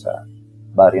tao sa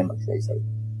baryo Magsaysay.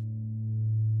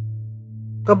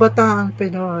 Kabataang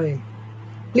Pinoy,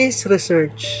 please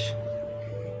research.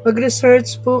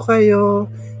 Mag-research po kayo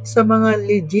sa mga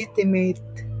legitimate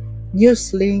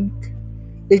news link,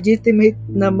 legitimate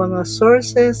na mga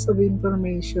sources of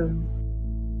information.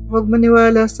 Huwag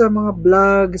maniwala sa mga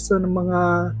blogs o mga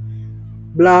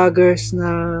vloggers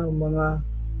na mga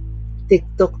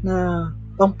TikTok na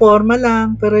pang-forma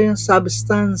lang pero yung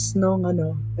substance nung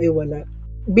ay wala.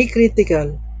 Be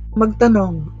critical.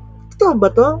 Magtanong, totoo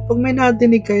ba to? Pag may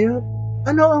nadinig kayo,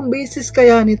 ano ang basis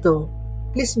kaya nito?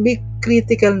 Please be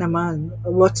critical naman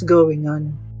of what's going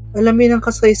on. Alamin ang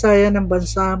kasaysayan ng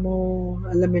bansa mo,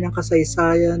 alamin ang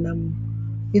kasaysayan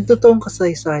yung totoong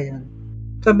kasaysayan.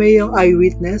 Kami yung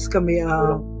eyewitness, kami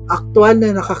ang aktual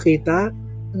na nakakita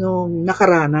nung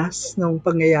nakaranas nung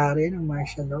pangyayari ng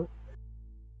martial law.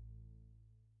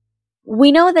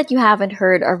 We know that you haven't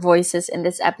heard our voices in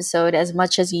this episode as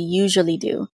much as you usually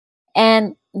do,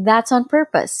 and that's on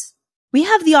purpose. We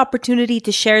have the opportunity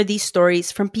to share these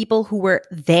stories from people who were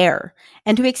there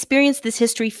and who experienced this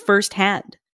history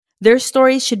firsthand. Their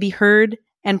stories should be heard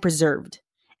and preserved.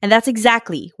 And that's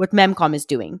exactly what MEMCOM is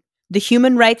doing, the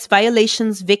Human Rights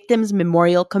Violations Victims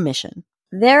Memorial Commission.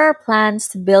 There are plans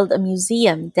to build a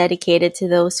museum dedicated to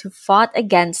those who fought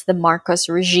against the Marcos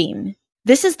regime.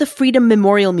 This is the Freedom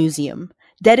Memorial Museum,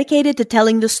 dedicated to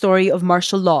telling the story of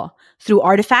martial law through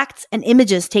artifacts and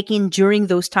images taken during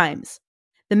those times.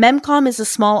 The MEMCOM is a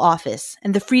small office,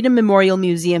 and the Freedom Memorial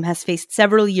Museum has faced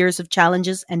several years of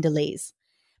challenges and delays.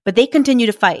 But they continue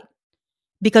to fight,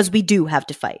 because we do have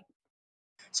to fight.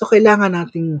 So kailangan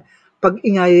nating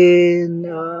pag-ingayin,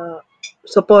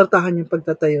 supportahan yung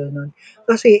pagtatayo nun.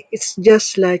 Kasi it's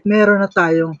just like meron na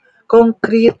tayong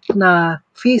concrete na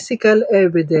physical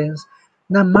evidence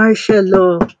na martial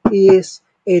law is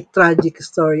a tragic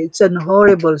story. It's an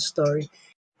horrible story.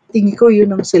 Tingin ko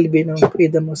yun ang silbi ng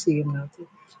Freedom Museum natin.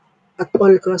 At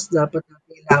all costs, dapat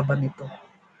natin ilaban ito.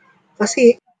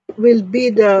 Kasi will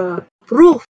be the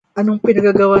proof anong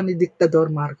pinagagawa ni Diktador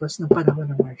Marcos ng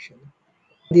panahon ng martial law.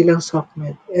 Hindi lang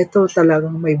SOCMED. Ito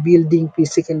talagang may building,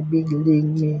 physical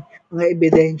building, may mga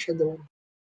ebidensya doon.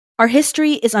 Our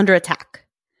history is under attack.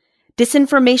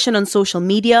 Disinformation on social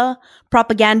media,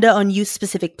 propaganda on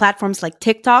youth-specific platforms like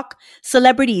TikTok,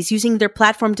 celebrities using their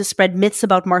platform to spread myths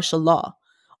about martial law.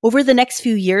 Over the next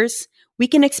few years,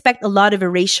 we can expect a lot of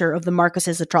erasure of the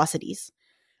Marcoses' atrocities.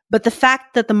 But the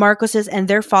fact that the Marcoses and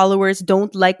their followers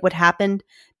don't like what happened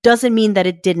doesn't mean that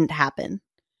it didn't happen.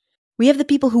 We have the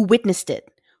people who witnessed it,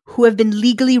 who have been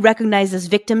legally recognized as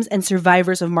victims and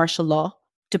survivors of martial law,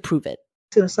 to prove it.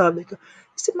 Sinasabi ko,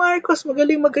 si Marcos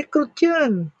magaling mag-recruit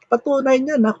yan. Patunay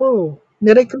niyan ako.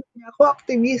 Nirecruit niya ako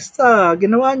aktivista.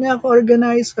 Ginawa niya ako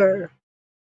organizer.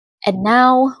 And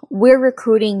now, we're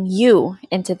recruiting you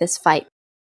into this fight.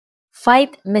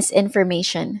 Fight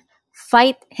misinformation.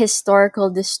 Fight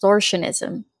historical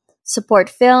distortionism.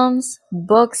 Support films,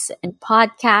 books, and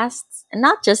podcasts, and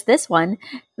not just this one,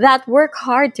 that work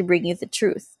hard to bring you the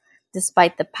truth,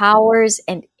 despite the powers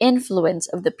and influence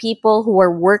of the people who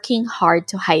are working hard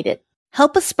to hide it.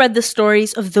 Help us spread the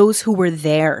stories of those who were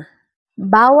there.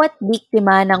 Bawat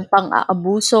biktima ng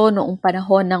pang-aabuso noong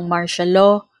panahon ng martial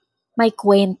law, may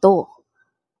kwento.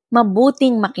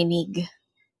 Mabuting makinig.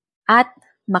 At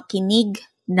makinig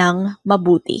ng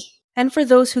mabuti. And for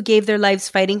those who gave their lives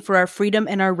fighting for our freedom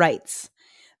and our rights,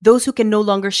 those who can no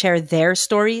longer share their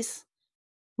stories,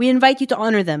 we invite you to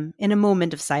honor them in a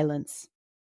moment of silence.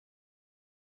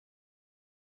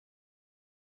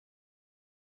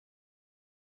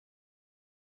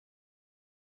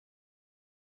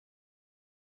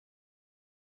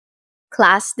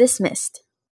 Class dismissed.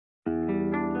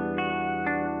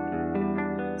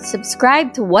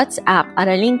 Subscribe to What's Up,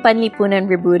 Araling Panlipunan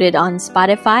Rebooted on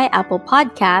Spotify, Apple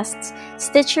Podcasts,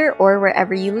 Stitcher, or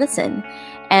wherever you listen.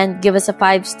 And give us a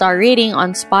 5-star rating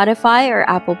on Spotify or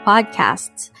Apple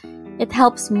Podcasts. It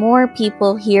helps more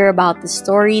people hear about the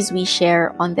stories we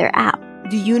share on their app.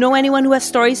 Do you know anyone who has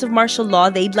stories of martial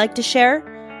law they'd like to share?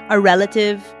 A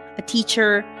relative, a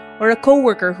teacher, or a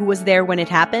coworker who was there when it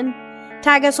happened?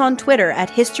 Tag us on Twitter at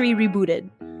History Rebooted,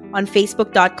 on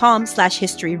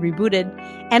Facebook.com/History Rebooted,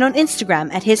 and on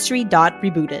Instagram at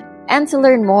History.Rebooted. And to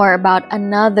learn more about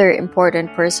another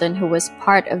important person who was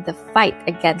part of the fight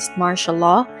against martial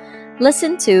law,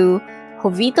 listen to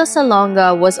Jovito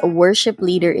Salonga Was a Worship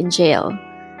Leader in Jail,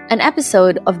 an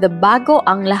episode of the Bago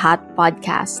Ang Lahat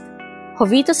podcast.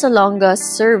 Jovito Salonga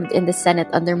served in the Senate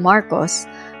under Marcos,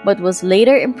 but was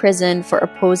later imprisoned for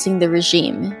opposing the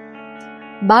regime.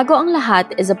 Bago Ang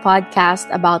Lahat is a podcast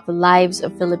about the lives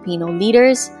of Filipino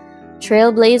leaders,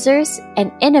 trailblazers,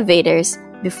 and innovators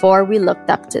before we looked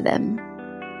up to them.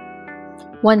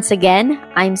 Once again,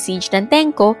 I'm Siege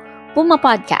Nantenko, Puma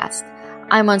Podcast.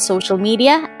 I'm on social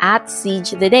media at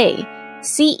Siege the Day,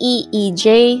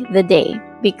 CEEJ the Day,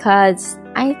 because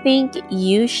I think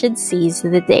you should seize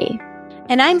the day.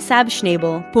 And I'm Sab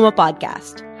Schnabel, Puma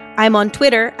Podcast. I'm on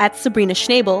Twitter at Sabrina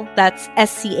Schnabel, that's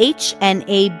SCHNABEL,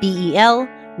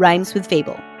 rhymes with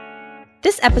fable.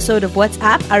 This episode of What's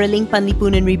Up, Araling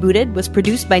Panlipunan Rebooted was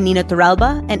produced by Nina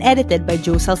Torralba and edited by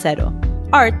Joe Salcedo.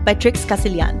 Art by Trix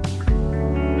Casillan.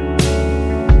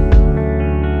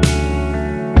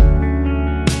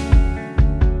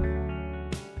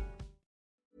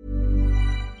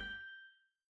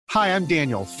 Hi, I'm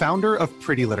Daniel, founder of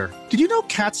Pretty Litter. Did you know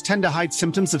cats tend to hide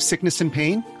symptoms of sickness and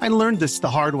pain? I learned this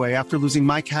the hard way after losing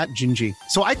my cat, Gingy.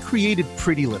 So I created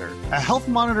Pretty Litter, a health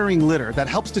monitoring litter that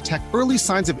helps detect early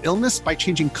signs of illness by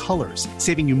changing colors,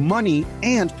 saving you money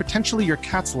and potentially your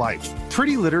cat's life.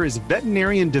 Pretty Litter is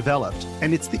veterinarian developed,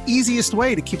 and it's the easiest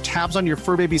way to keep tabs on your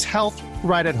fur baby's health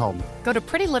right at home. Go to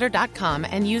prettylitter.com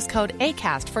and use code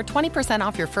ACAST for 20%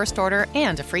 off your first order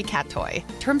and a free cat toy.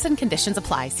 Terms and conditions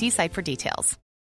apply. See site for details.